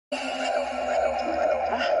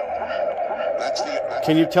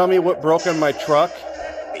Can you tell me what broke on my truck?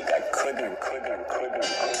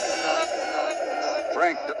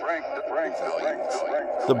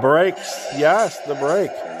 The brakes. Yes, the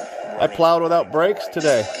brake. I plowed without brakes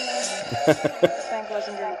today.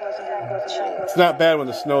 It's not bad when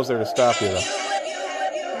the snow's there to stop you, though.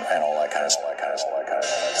 And all that kind of stuff.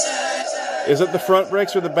 Is it the front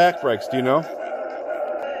brakes or the back brakes? Do you know?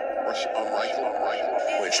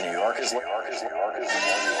 Which New York is?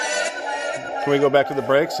 Can we go back to the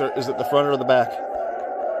brakes, or is it the front or the back?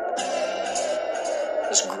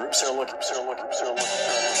 This groups are looking. It's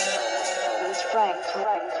Frank.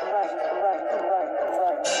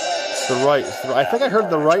 The right. I think I heard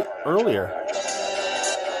the right earlier.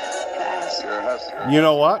 You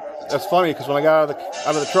know what? That's funny because when I got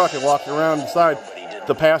out of the truck and walked around the side,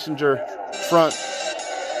 the passenger front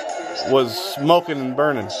was smoking and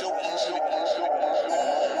burning.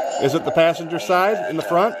 Is it the passenger side in the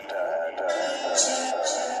front?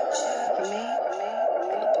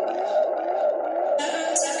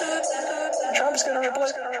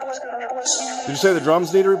 Did you say the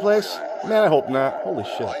drums need a replace? Man, I hope not. Holy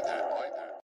shit.